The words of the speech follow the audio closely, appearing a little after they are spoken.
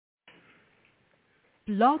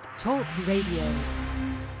Blog Talk Radio.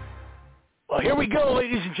 Well, here we go,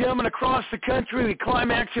 ladies and gentlemen, across the country. We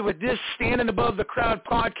climax it with this Standing Above the Crowd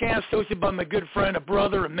podcast, hosted by my good friend, a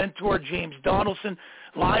brother, a mentor, James Donaldson,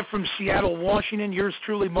 live from Seattle, Washington. Yours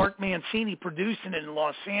truly, Mark Mancini, producing it in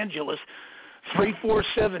Los Angeles.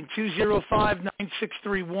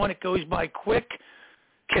 347-205-9631. It goes by quick.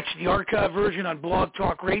 Catch the archive version on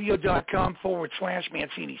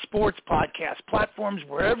blogtalkradio.com/Mancini Sports, podcast platforms,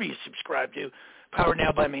 wherever you subscribe to. Powered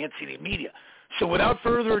now by Mancini Media. So without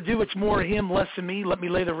further ado, it's more of him, less of me. Let me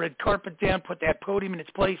lay the red carpet down, put that podium in its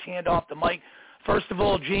place, hand off the mic. First of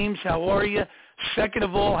all, James, how are you? Second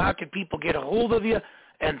of all, how can people get a hold of you?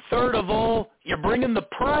 And third of all, you're bringing the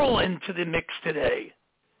Pearl into the mix today.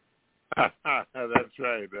 That's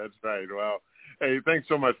right. Well, hey, thanks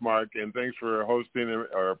so much, Mark, and thanks for hosting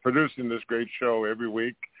or producing this great show every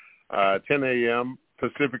week, 10 a.m.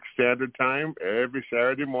 Pacific Standard Time every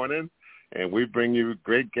Saturday morning. And we bring you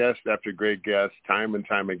great guest after great guest time and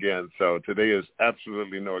time again. So today is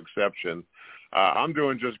absolutely no exception. I'm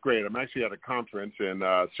doing just great. I'm actually at a conference in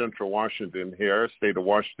Central Washington here, state of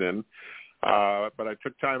Washington. But I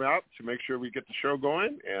took time out to make sure we get the show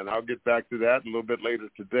going, and I'll get back to that a little bit later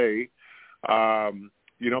today.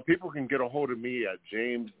 People can get a hold of me at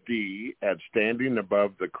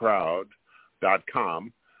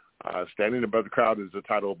jamesd@standingabovethecrowd.com. Standing Above the Crowd is the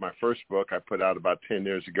title of my first book I put out about 10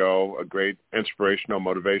 years ago, a great inspirational,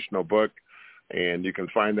 motivational book. And you can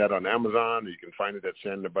find that on Amazon. You can find it at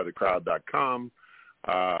standingabovethecrowd.com.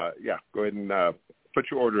 Go ahead and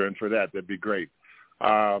put your order in for that. That'd be great.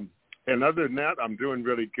 And other than that, I'm doing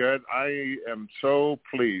really good. I am so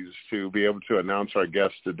pleased to be able to announce our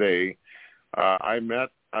guest today. I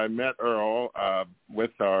met Earl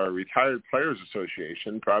with our Retired Players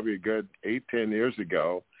Association probably a good 8-10 years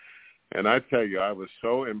ago. And I tell you, I was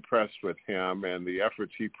so impressed with him and the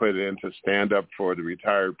efforts he put in to stand up for the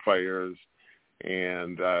retired players.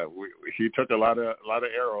 And he took a lot of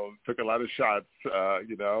arrows, took a lot of shots,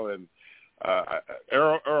 And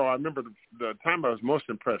Earl, I remember the time I was most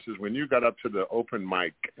impressed is when you got up to the open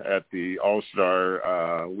mic at the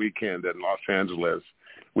All-Star weekend in Los Angeles.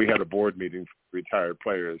 We had a board meeting for retired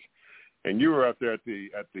players, and you were up there at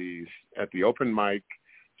the open mic,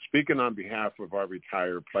 speaking on behalf of our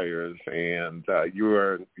retired players, and you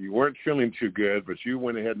weren't feeling too good, but you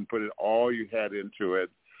went ahead and put it all you had into it,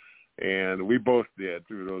 and we both did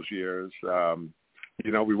through those years.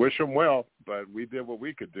 We wish them well, but we did what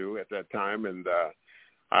we could do at that time, and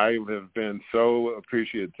I have been so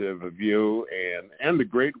appreciative of you and the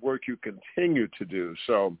great work you continue to do.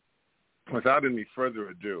 So without any further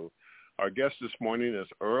ado, our guest this morning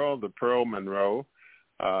is Earl the Pearl Monroe.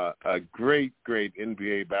 A great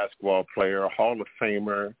NBA basketball player, Hall of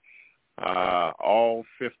Famer, all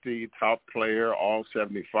 50 top player, all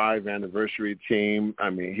 75 anniversary team.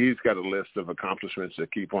 I mean, he's got a list of accomplishments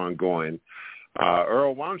that keep on going.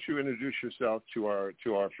 Earl, why don't you introduce yourself to our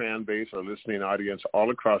fan base, our listening audience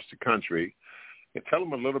all across the country, and tell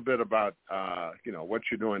them a little bit about what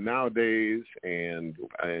you're doing nowadays, and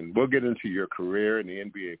we'll get into your career in the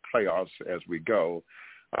NBA playoffs as we go.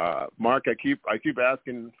 Mark, I keep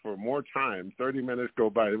asking for more time. 30 minutes go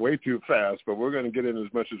by way too fast, but we're going to get in as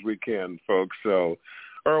much as we can, folks. So,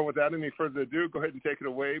 Earl, without any further ado, go ahead and take it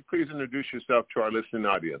away. Please introduce yourself to our listening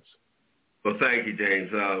audience. Well, thank you, James.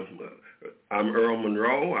 I'm Earl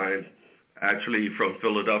Monroe. I'm actually from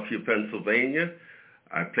Philadelphia, Pennsylvania.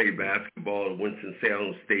 I played basketball at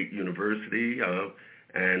Winston-Salem State University,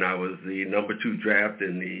 and I was the number 2 draft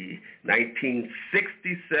in the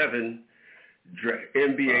 1967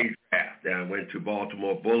 NBA draft. I went to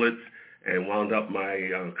Baltimore Bullets and wound up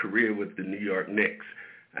my career with the New York Knicks.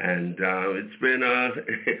 And it's been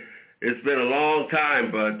a long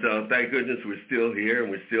time, but thank goodness we're still here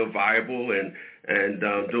and we're still viable and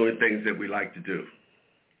doing things that we like to do.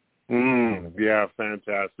 Yeah,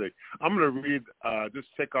 fantastic. I'm going to read,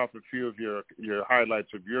 just take off a few of your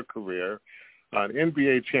highlights of your career. An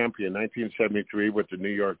NBA champion, 1973 with the New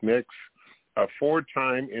York Knicks. A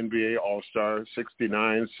 4-time NBA All-Star,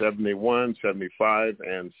 69, 71, 75,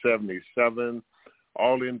 and 77.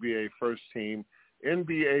 All-NBA first team.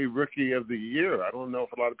 NBA Rookie of the Year. I don't know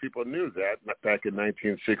if a lot of people knew that back in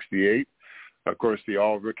 1968. Of course, the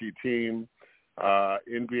All-Rookie team.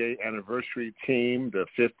 NBA Anniversary Team, the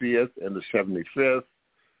 50th and the 75th.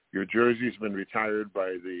 Your jersey's been retired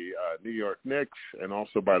by the New York Knicks and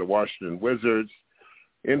also by the Washington Wizards.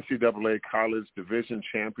 NCAA College Division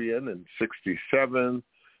Champion in 67.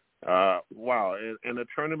 Wow, and a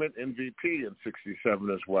tournament MVP in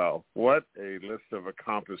 67 as well. What a list of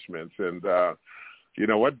accomplishments. And,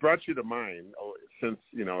 what brought you to mind since,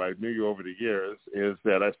 I knew you over the years, is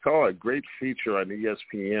that I saw a great feature on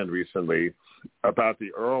ESPN recently about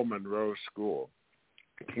the Earl Monroe School.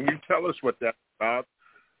 Can you tell us what that's about,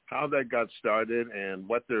 how that got started, and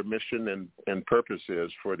what their mission and purpose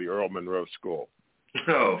is for the Earl Monroe School?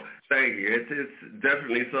 Oh, thank you. It's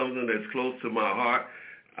definitely something that's close to my heart.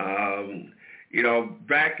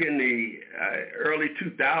 Back in the early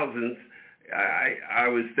 2000s, I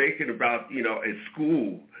was thinking about, a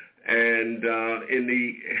school. And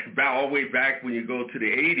all the way back when you go to the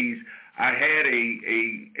 80s, I had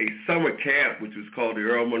a summer camp, which was called the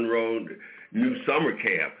Earl Monroe New Summer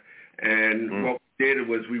Camp. And what we did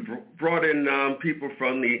was we brought in people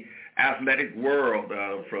from the athletic world,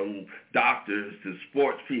 from doctors to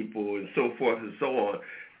sports people and so forth and so on,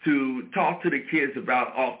 to talk to the kids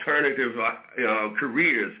about alternative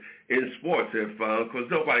careers in sports. Because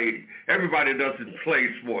everybody doesn't play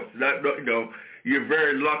sports. You're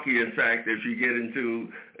very lucky, in fact, if you get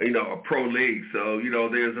into, a pro league. So,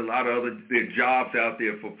 there's a lot of other jobs out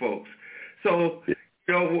there for folks. So,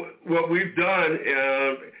 what we've done,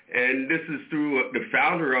 and this is through the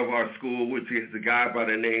founder of our school, which is a guy by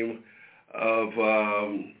the name of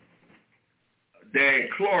Dan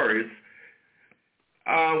Cloris.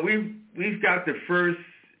 We've got the first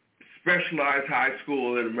specialized high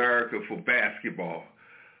school in America for basketball,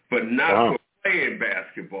 but not for playing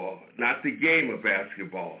basketball, not the game of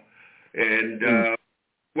basketball. And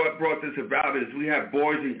what brought this about is we have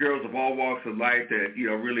boys and girls of all walks of life that,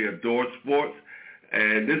 really adore sports.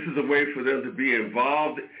 And this is a way for them to be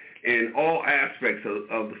involved in all aspects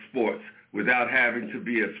of the sports without having to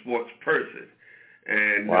be a sports person.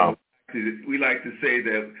 And we like to say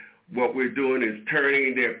that what we're doing is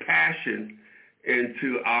turning their passion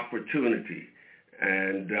into opportunity.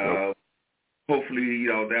 And hopefully,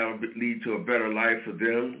 that'll lead to a better life for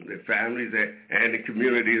them, their families, and the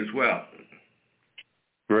community as well.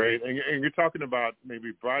 Great. And you're talking about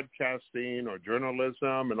maybe broadcasting or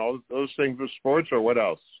journalism and all those things with sports, or what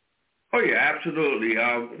else? Oh, yeah, absolutely.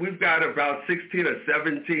 We've got about 16 or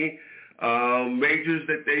 17 majors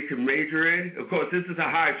that they can major in. Of course, this is a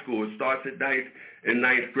high school. It starts at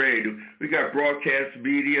ninth grade. We got broadcast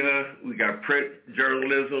media. We got print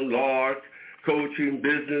journalism, law, coaching,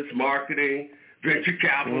 business, marketing, venture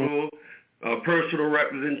capital, personal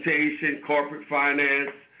representation, corporate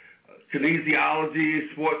finance,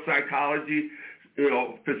 kinesiology, sports psychology,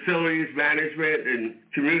 facilities management and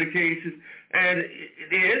communications. And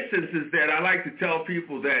the instances that I like to tell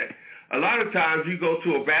people that a lot of times you go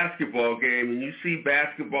to a basketball game and you see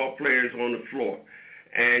basketball players on the floor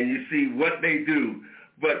and you see what they do.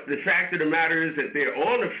 But the fact of the matter is that they're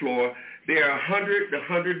on the floor, there are 100 to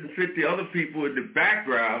 150 other people in the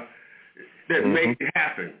background that make it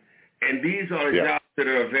happen. And these are the jobs that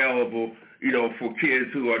are available, for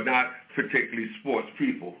kids who are not particularly sports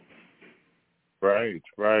people. Right.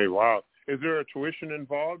 Wow. Is there a tuition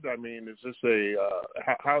involved? I mean, is this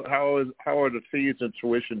how are the fees and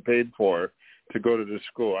tuition paid for to go to this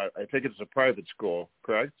school? I think it's a private school,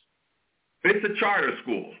 correct? It's a charter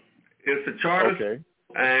school. It's a charter school.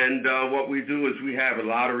 And what we do is we have a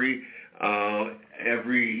lottery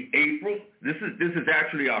every April. This is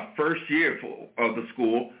actually our first year of the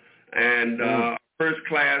school, and our first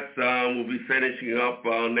class will be finishing up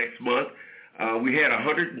next month. We had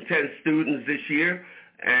 110 students this year,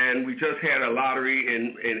 and we just had a lottery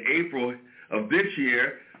in April of this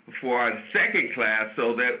year for our second class,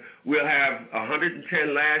 so that we'll have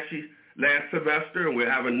 110 last semester, and we'll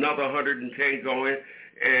have another 110 going.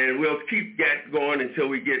 And we'll keep that going until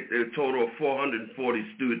we get a total of 440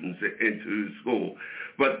 students into the school.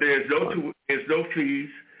 But there's no fees.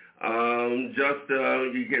 Just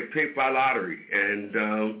you get picked by lottery, and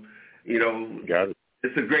Got it.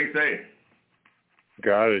 It's a great thing.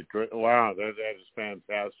 Got it. Great. Wow, that is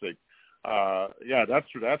fantastic.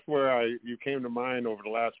 That's where you came to mind over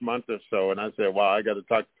the last month or so, and I said, wow, I got to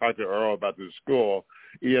talk to Earl about this school.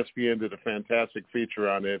 ESPN did a fantastic feature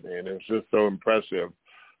on it, and it was just so impressive.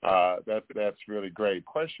 That's really great.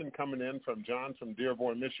 Question coming in from John from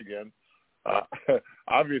Dearborn, Michigan.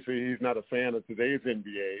 Obviously, he's not a fan of today's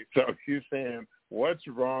NBA, so he's saying, what's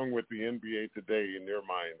wrong with the NBA today in your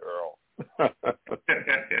mind, Earl?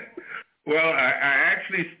 Well, I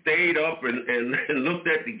actually stayed up and looked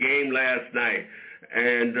at the game last night,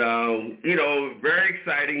 and, very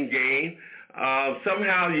exciting game.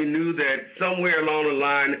 Somehow you knew that somewhere along the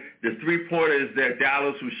line, the three-pointers that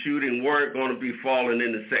Dallas was shooting weren't going to be falling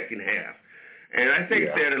in the second half. And I think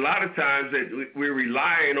that a lot of times that we're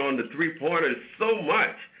relying on the three-pointers so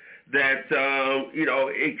much that,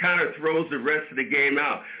 it kind of throws the rest of the game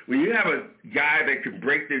out. When you have a guy that can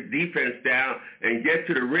break the defense down and get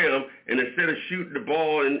to the rim, and instead of shooting the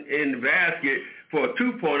ball in the basket for a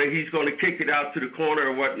two-pointer, he's going to kick it out to the corner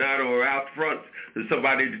or whatnot, or out front to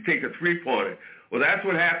somebody to take a three-pointer. Well, that's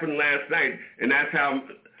what happened last night, and that's how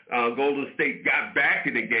Golden State got back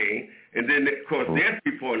in the game. And then, of course, their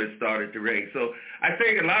three-pointers started to ring. So I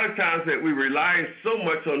think a lot of times that we rely so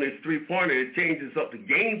much on this three-pointer, it changes up the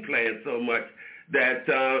game plan so much that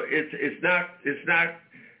it's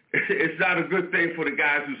not a good thing for the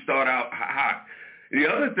guys who start out hot. The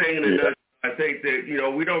other thing that I think that,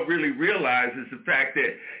 we don't really realize is the fact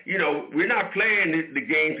that, we're not playing the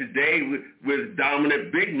game today with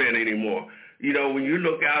dominant big men anymore. When you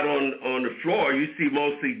look out on the floor, you see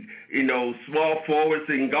mostly, small forwards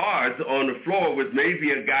and guards on the floor with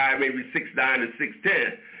maybe a guy maybe 6'9" or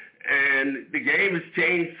 6'10". And the game has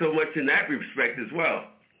changed so much in that respect as well.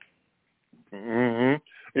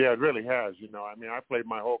 Mm-hmm. Yeah, it really has. I played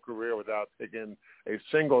my whole career without taking a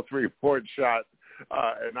single three-point shot,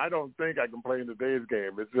 and I don't think I can play in today's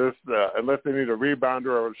game. It's just unless they need a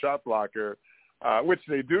rebounder or a shot blocker, which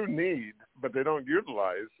they do need, but they don't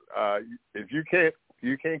utilize. If you can't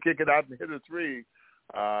kick it out and hit a three,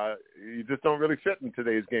 you just don't really fit in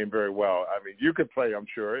today's game very well. I mean, you could play, I'm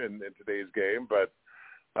sure, in today's game, but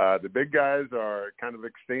the big guys are kind of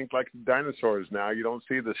extinct like the dinosaurs now. You don't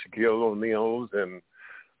see the Shaquille O'Neals and,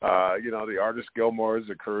 the Artis Gilmores,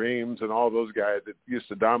 the Kareems, and all those guys that used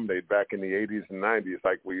to dominate back in the 80s and 90s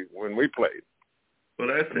when we played. Well,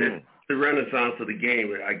 that's it. The renaissance of the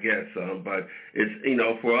game, I guess. But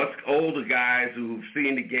it's, for us older guys who've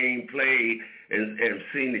seen the game play and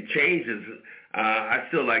seen the changes, I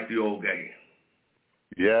still like the old game.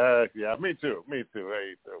 Yeah, me too. Hey,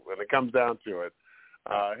 when it comes down to it.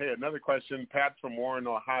 Hey, another question. Pat from Warren,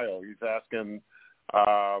 Ohio. He's asking,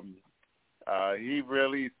 he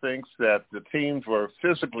really thinks that the teams were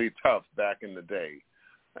physically tough back in the day.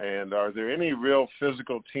 And are there any real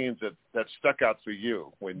physical teams that stuck out for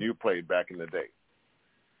you when you played back in the day?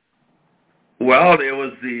 Well, there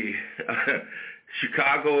was the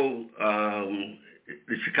Chicago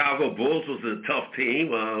Bulls was a tough team,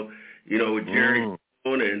 with Jerry and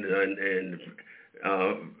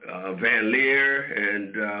Van Leer,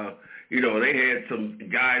 and they had some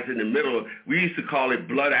guys in the middle. We used to call it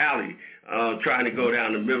Blood Alley, trying to go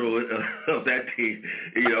down the middle of that team.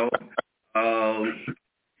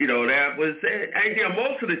 That was, and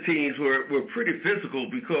most of the teams were pretty physical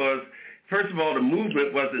because, first of all, the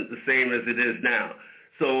movement wasn't the same as it is now.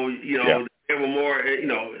 So, there were more,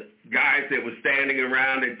 guys that were standing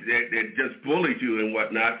around that just bullied you and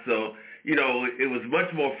whatnot. So, it was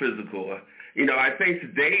much more physical. I think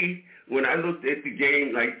today, when I looked at the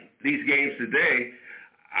game, like these games today,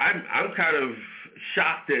 I'm kind of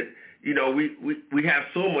shocked that, we have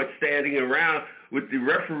so much standing around with the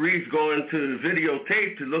referees going to the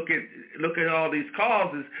videotape to look at all these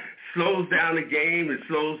calls. It slows down the game. It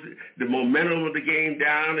slows the momentum of the game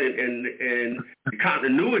down and the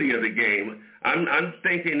continuity of the game. I'm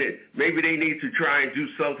thinking that maybe they need to try and do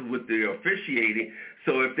something with the officiating.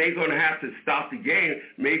 So if they're going to have to stop the game,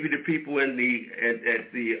 maybe the people at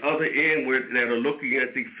the other end that are looking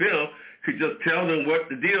at the film could just tell them what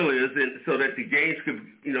the deal is, and so that the games could,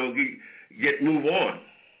 move on.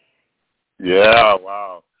 Yeah,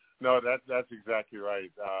 wow. No, that's exactly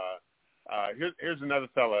right. Here's another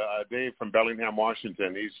fella, Dave from Bellingham,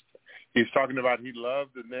 Washington. He's talking about he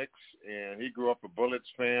loved the Knicks, and he grew up a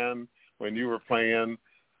Bullets fan when you were playing.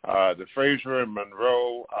 The Frazier and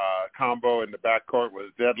Monroe combo in the backcourt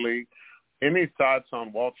was deadly. Any thoughts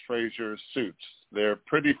on Walt Frazier's suits? They're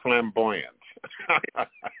pretty flamboyant.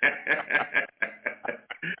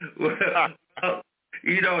 Well,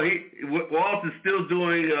 Walt is still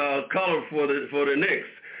doing color for the Knicks,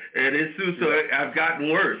 and his suits have gotten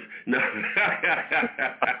worse. No,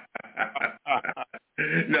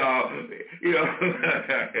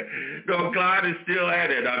 no, Clyde is still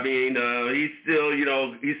at it. I mean,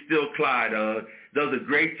 he's still Clyde. Does a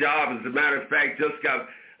great job. As a matter of fact, just got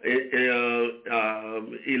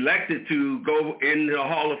elected to go in the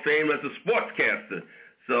Hall of Fame as a sportscaster.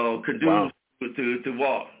 So kudos to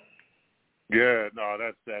Walt. Yeah, no,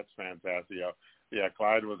 that's fantastic. Yeah,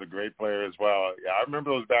 Clyde was a great player as well. Yeah, I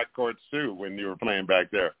remember those backcourts too when you were playing back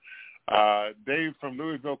there. Dave from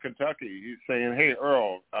Louisville, Kentucky, he's saying, hey,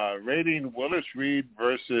 Earl, rating Willis Reed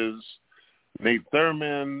versus Nate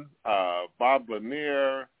Thurman, Bob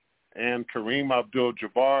Lanier, and Kareem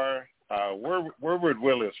Abdul-Jabbar. Where would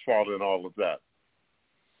Willis fall in all of that?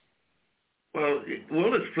 Well,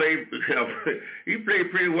 Willis played. He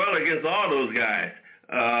played pretty well against all those guys.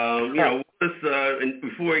 Willis and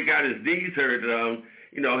before he got his knees hurt,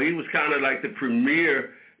 he was kind of like the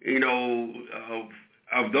premier,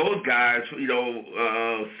 of those guys,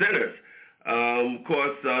 centers. Of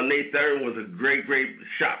course, Nate Thurman was a great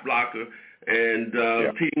shot blocker and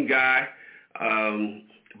team guy.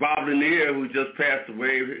 Bob Lanier, who just passed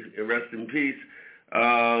away, rest in peace.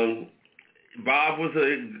 Bob was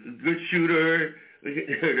a good shooter,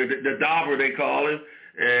 the dauber they call him,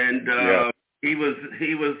 and he was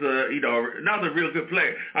another real good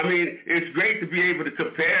player. I mean, it's great to be able to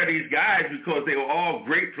compare these guys because they were all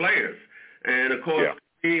great players, and of course,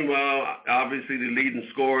 Kareem, obviously the leading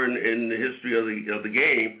scorer in the history of the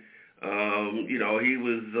game.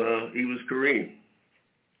 He was Kareem.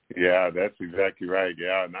 Yeah, that's exactly right.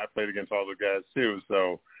 Yeah, and I played against all the guys too,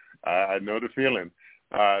 so I know the feeling.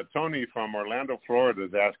 Tony from Orlando, Florida,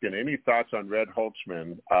 is asking any thoughts on Red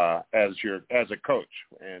Holtzman as a coach,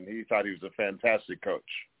 and he thought he was a fantastic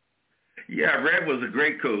coach. Yeah, Red was a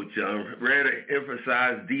great coach. Red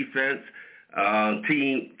emphasized defense,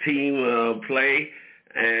 team play,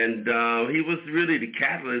 and he was really the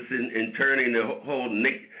catalyst in turning the whole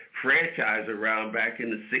Knicks franchise around back in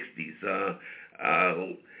the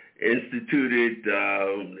 60s. Instituted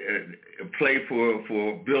a play for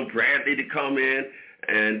Bill Bradley to come in,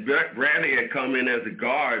 and Bradley had come in as a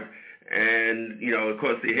guard, and of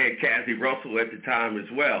course they had Cassie Russell at the time as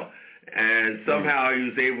well, and somehow he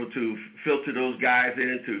was able to filter those guys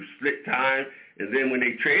in to split time, and then when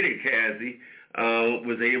they traded Cassie,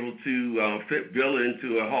 was able to fit Bill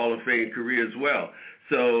into a Hall of Fame career as well.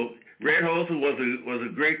 So Red Holtzman was a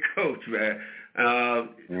great coach, man.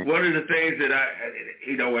 One of the things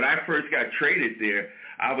that when I first got traded there,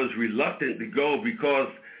 I was reluctant to go because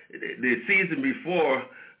the season before,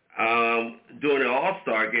 during the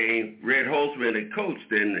All-Star game, Red Holtzman had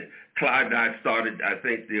coached, and Clyde and I started, I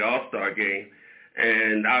think, the All-Star game,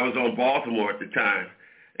 and I was on Baltimore at the time,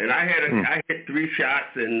 and I hit 3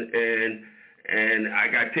 shots, and I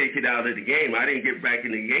got taken out of the game. I didn't get back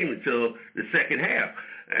in the game until the second half.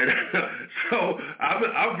 And so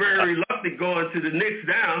I'm very reluctant going to the Knicks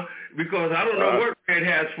now because I don't know what Red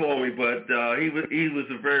has for me, but he was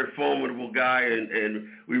a very formidable guy, and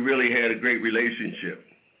we really had a great relationship.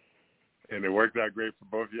 And it worked out great for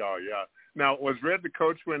both of y'all, yeah. Now, was Red the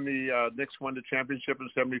coach when the Knicks won the championship in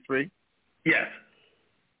 '73? Yes.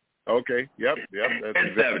 Okay, yep. That's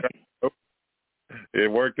exactly right. It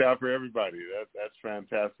worked out for everybody. That's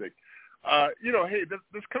fantastic. Hey,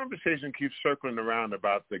 this conversation keeps circling around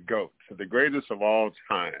about the GOAT, the greatest of all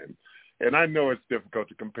time. And I know it's difficult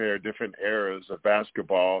to compare different eras of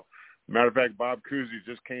basketball. Matter of fact, Bob Cousy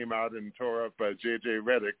just came out and tore up J.J.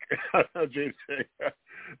 Redick.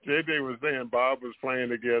 J.J. was saying Bob was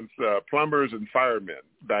playing against plumbers and firemen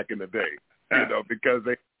back in the day, because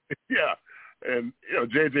they, And,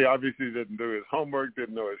 J.J. obviously didn't do his homework,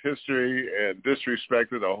 didn't know his history, and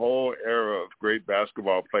disrespected a whole era of great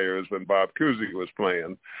basketball players when Bob Cousy was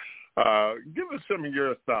playing. Give us some of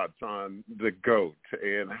your thoughts on the GOAT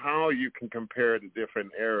and how you can compare the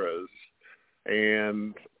different eras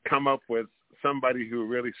and come up with somebody who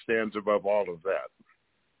really stands above all of that.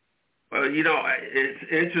 Well, it's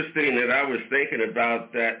interesting that I was thinking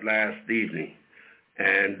about that last evening,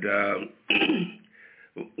 and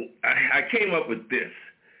I came up with this.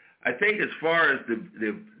 I think as far as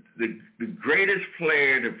the greatest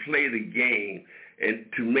player to play the game and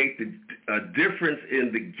to make a difference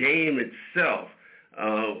in the game itself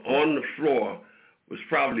on the floor was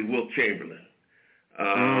probably Wilt Chamberlain.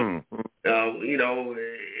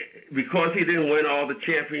 Because he didn't win all the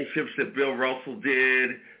championships that Bill Russell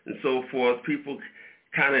did and so forth, people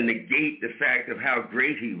kind of negate the fact of how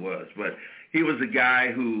great he was. But he was a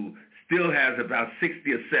guy who still has about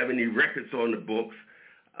 60 or 70 records on the books.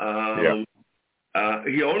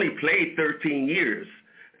 He only played 13 years,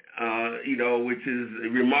 which is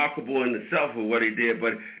remarkable in itself for what he did.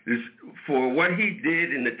 But for what he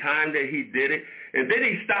did in the time that he did it, and then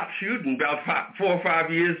he stopped shooting about 4 or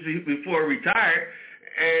 5 years before he retired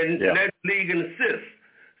and led the league in assists.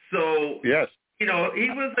 So, he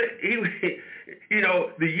was,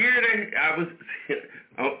 the year that I was,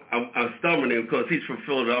 I'm stumbling because he's from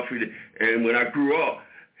Philadelphia, and when I grew up,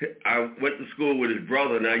 I went to school with his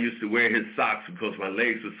brother, and I used to wear his socks because my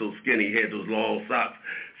legs were so skinny. He had those long socks.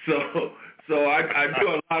 So I knew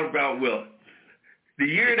a lot about Wilt. The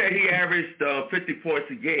year that he averaged 50 points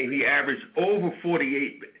a game, he averaged over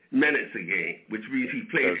 48 minutes a game, which means he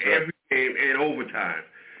played every game and overtime.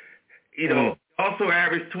 He also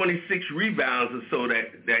averaged 26 rebounds or so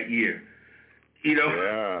that year.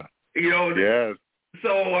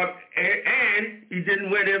 So, and he didn't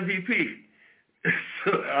win MVP.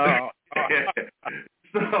 So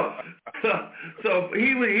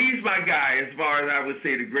he's my guy as far as I would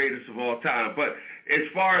say the greatest of all time. But as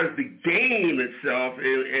far as the game itself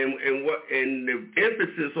and the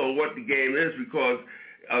emphasis on what the game is, because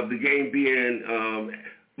of the game being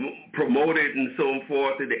promoted and so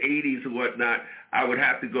forth in the 80s and whatnot, I would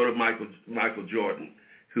have to go to Michael Jordan,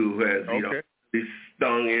 who has he's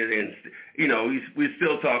stung it, and we're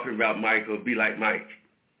still talking about Michael. Be like Mike.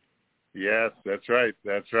 Yes, that's right.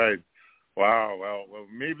 That's right. Wow. Well,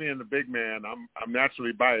 me being the big man, I'm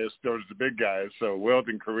naturally biased towards the big guys. So Wilt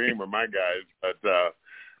and Kareem are my guys. But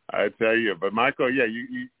I tell you, but Michael, yeah,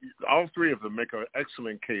 you all three of them make an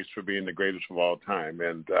excellent case for being the greatest of all time.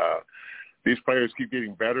 And these players keep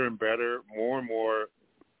getting better and better, more and more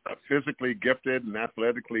physically gifted and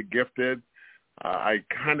athletically gifted. I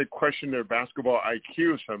kind of question their basketball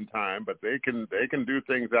IQ sometimes, but they can do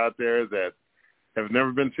things out there that have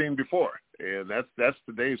never been seen before, and that's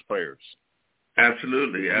today's players.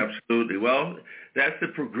 Absolutely. Well, that's the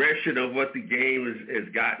progression of what the game has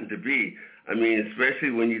gotten to be. I mean,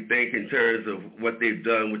 especially when you think in terms of what they've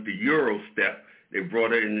done with the Euro step. They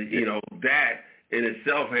brought in, that in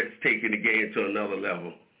itself has taken the game to another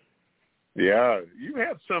level. Yeah, you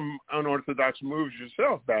had some unorthodox moves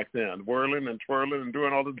yourself back then, whirling and twirling and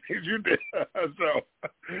doing all the things you did. So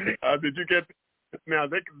did you get – now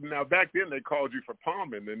back then they called you for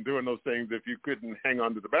palming and doing those things if you couldn't hang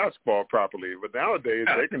on to the basketball properly. But nowadays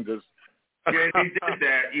they can just – Yeah, they did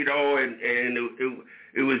that, and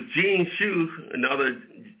it was Gene Shue, another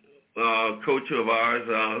coach of ours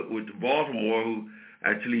with Baltimore, who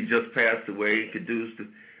actually just passed away.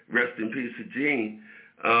 Rest in peace to Gene.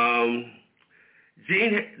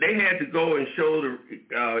 Gene, they had to go and show the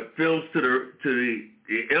films to the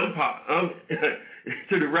umpire,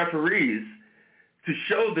 to the referees, to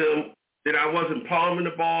show them that I wasn't palming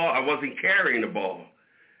the ball, I wasn't carrying the ball,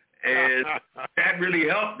 and that really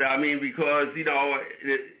helped. I mean, because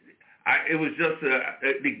it was just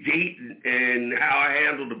the gait and how I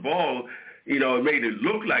handled the ball. It made it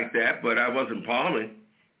look like that, but I wasn't palming.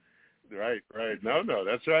 Right. No,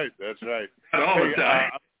 that's right. Not all the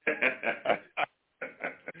time.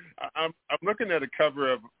 I'm looking at a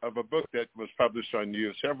cover of a book that was published on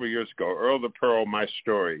you several years ago, Earl the Pearl, My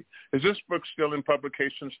Story. Is this book still in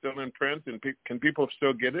publication, still in print, and can people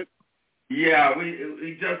still get it? Yeah,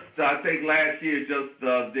 we just, I think last year just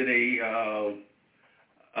did a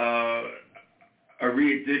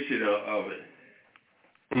re-edition of it.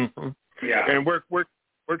 Mm-hmm. Yeah. And where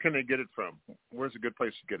can they get it from? Where's a good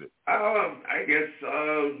place to get it? I guess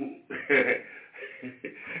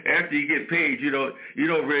after you get paid, you don't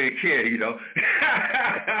really care,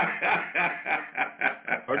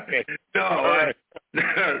 Okay. No, right.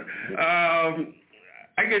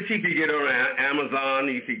 I guess you could get it on Amazon.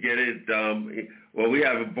 You could get it. Well, we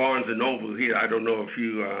have a Barnes and Noble here. I don't know if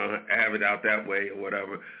you have it out that way or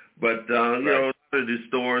whatever. But right. a lot of the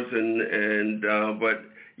stores but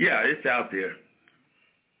yeah, it's out there.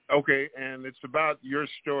 Okay, and it's about your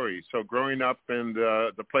story. So growing up in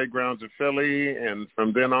the playgrounds of Philly, and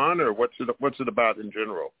from then on, or what's it about in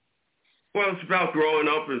general? Well, it's about growing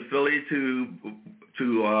up in Philly to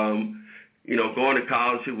going to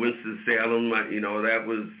college at Winston-Salem.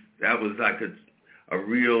 That was like a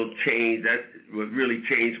real change. That really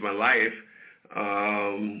changed my life.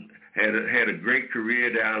 Had a great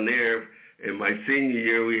career down there. In my senior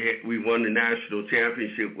year, we won the national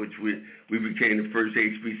championship, which we became the first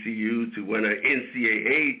HBCU to win an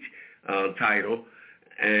NCAA title.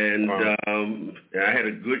 And wow. I had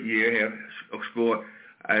a good year.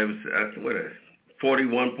 I was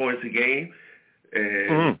 41 points a game,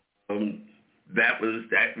 and that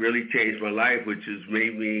really changed my life, which has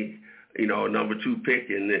made me, number 2 pick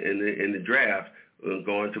in the draft,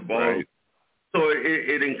 going to Baltimore. Right. So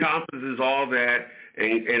it encompasses all that,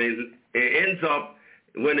 and it ends up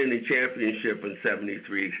winning the championship in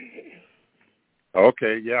 '73.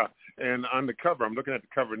 Okay, yeah. And on the cover, I'm looking at the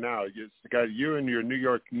cover now. It's got you in your New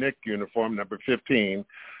York Knicks uniform, number 15,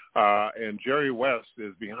 and Jerry West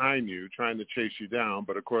is behind you trying to chase you down,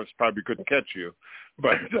 but of course probably couldn't catch you.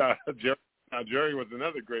 But Jerry was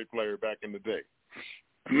another great player back in the day.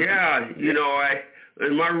 Yeah,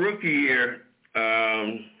 in my rookie year,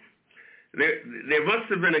 there must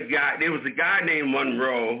have been a guy. There was a guy named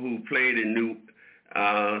Monroe who played in New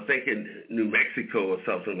Mexico or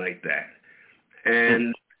something like that,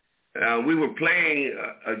 and we were playing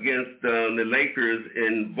against the Lakers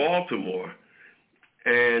in Baltimore,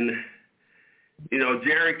 and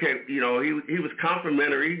Jerry kept, he was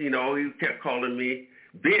complimentary. He kept calling me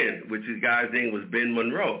Ben, which his guy's name was Ben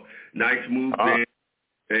Monroe. Nice move, Ben,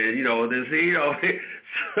 and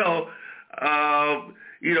so.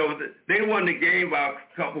 they won the game by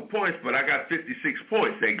a couple points, but I got 56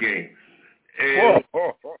 points that game. And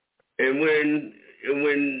and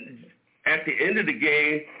when at the end of the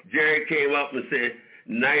game, Jerry came up and said,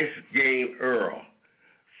 "Nice game, Earl."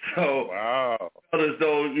 So wow. I felt as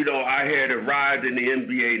though, I had arrived in the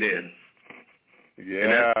NBA then.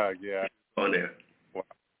 Yeah. On there. Wow.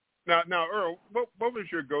 Now, Earl, what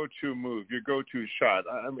was your go-to move, your go-to shot?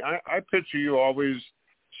 I picture you always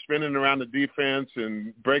spinning around the defense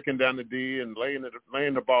and breaking down the D and laying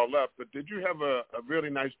the ball up. But did you have a really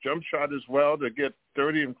nice jump shot as well to get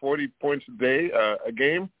 30 and 40 points a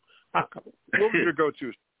game? What was your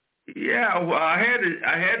go-to? Yeah, well, I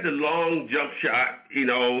had the long jump shot,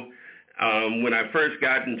 when I first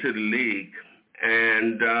got into the league,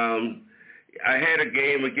 and I had a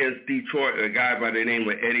game against Detroit, a guy by the name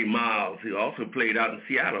of Eddie Miles. He also played out in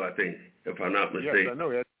Seattle, I think, if I'm not mistaken. Yes, I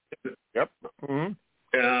know Eddie. Yep. Mm-hmm.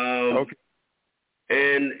 Okay.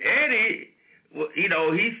 And Eddie,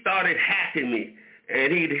 he started hacking me,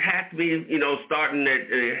 and he'd hack me, starting at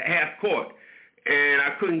half court, and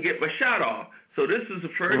I couldn't get my shot off. So this was the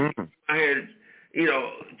first time I had,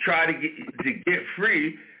 tried to get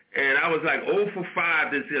free, and I was like 0 for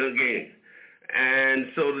 5 this game. And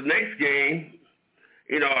so the next game,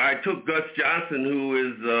 I took Gus Johnson, who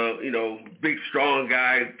is, big, strong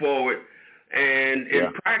guy forward, and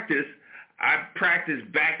in practice, I practiced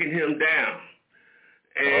backing him down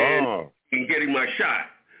and getting my shot.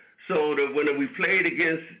 So that when we played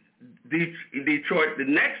against Detroit the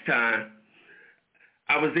next time,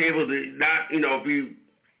 I was able to not, be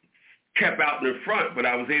kept out in the front, but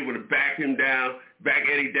I was able to back him down, back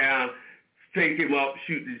Eddie down, take him up,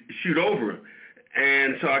 shoot over him.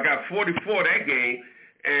 And so I got 44 that game,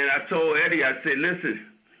 and I told Eddie, I said, listen,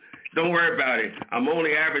 don't worry about it. I'm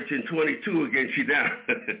only averaging 22 against you now.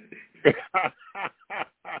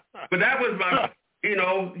 But that was my,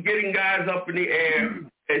 getting guys up in the air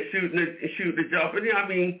and shooting the jump. And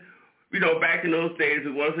back in those days,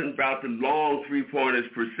 it wasn't about the long three-pointers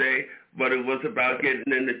per se, but it was about getting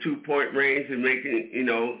in the 2-point range and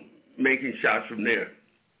making shots from there.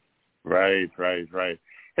 Right.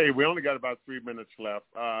 Hey, we only got about 3 minutes left.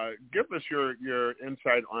 Give us your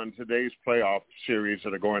insight on today's playoff series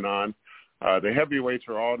that are going on. The heavyweights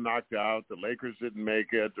are all knocked out. The Lakers didn't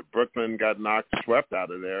make it. The Brooklyn got swept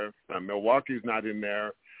out of there. Milwaukee's not in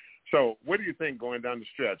there. So what do you think going down the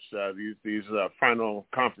stretch, these final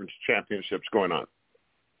conference championships going on?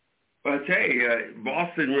 Well, I tell you,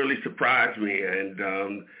 Boston really surprised me, and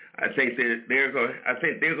I think they're going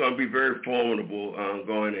to be very formidable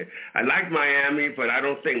going in. I like Miami, but I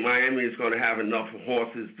don't think Miami is going to have enough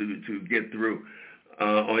horses to get through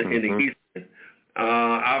in the East.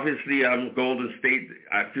 Obviously, Golden State,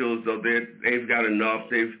 I feel as though they've got enough.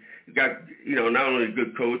 They've got, not only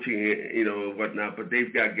good coaching, and whatnot, but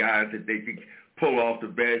they've got guys that they can pull off the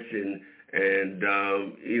bench, and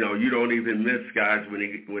you don't even miss guys when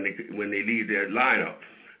they leave their lineup.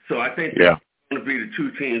 So I think they're going to be the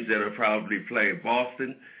two teams that will probably play,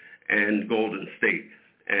 Boston and Golden State.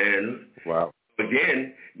 And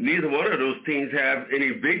again, neither one of those teams have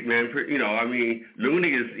any big men. Looney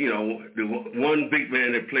is, the one big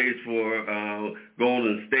man that plays for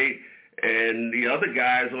Golden State, and the other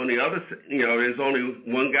guys on the other, there's only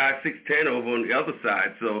one guy 6'10" over on the other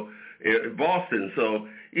side. So Boston. So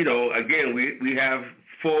again, we have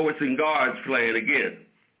forwards and guards playing again.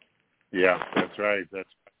 Yeah, that's right.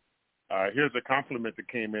 Here's a compliment that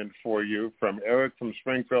came in for you from Eric from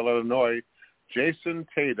Springfield, Illinois. Jason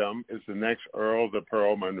Tatum is the next Earl the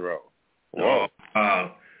Pearl Monroe. Whoa.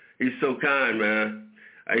 He's so kind, man.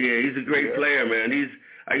 He's a great player, man. He's,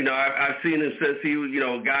 I've seen him since he,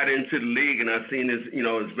 got into the league, and I've seen his,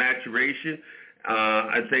 his maturation.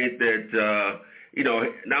 I think that,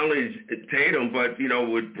 not only Tatum, but,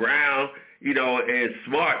 with Brown, and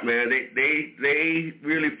Smart, man, they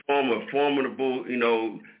really form a formidable,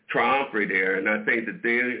 triumvirate there. And I think that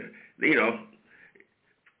they,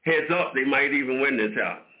 heads up, they might even win this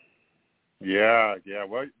out. Yeah.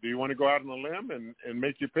 Well, do you want to go out on a limb and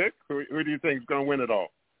make your pick? Who do you think is going to win it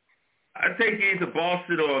all? I think either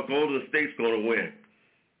Boston or Golden State's going to win.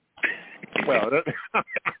 Well,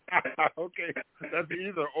 okay, that's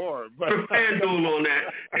either or. But FanDuel on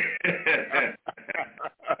that.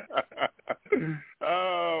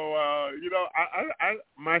 I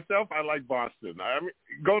myself, I like Boston.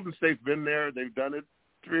 Golden State's been there; they've done it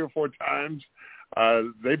 3 or 4 times.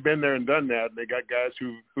 They've been there and done that. They got guys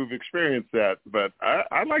who've experienced that. But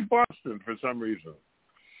I like Boston for some reason.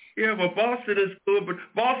 Yeah, well, Boston is good, but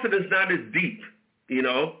Boston is not as deep,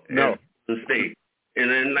 No. as the State. And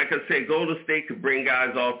then, like I said, Golden State could bring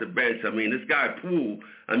guys off the bench. I mean, this guy Poole,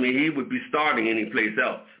 I mean, he would be starting anyplace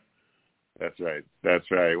else. That's right. That's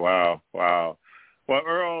right. Wow. Wow. Well,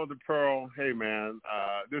 Earl the Pearl, hey, man,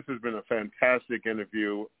 this has been a fantastic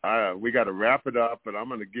interview. We got to wrap it up, but I'm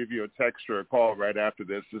going to give you a text or a call right after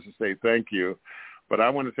this just to say thank you. But I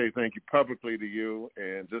want to say thank you publicly to you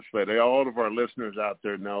and just let all of our listeners out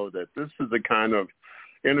there know that this is the kind of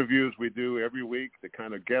interviews we do every week, the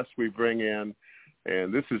kind of guests we bring in.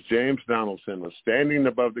 And this is James Donaldson with Standing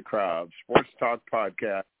Above the Crowd, Sports Talk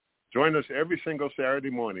Podcast. Join us every single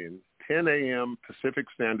Saturday morning, 10 a.m. Pacific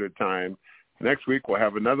Standard Time. Next week we'll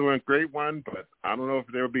have another great one, but I don't know if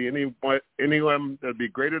there will be anyone that will be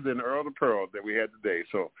greater than Earl the Pearl that we had today.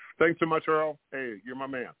 So thanks so much, Earl. Hey, you're my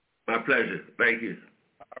man. My pleasure. Thank you.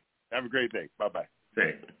 Have a great day. Bye-bye.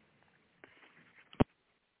 Thanks.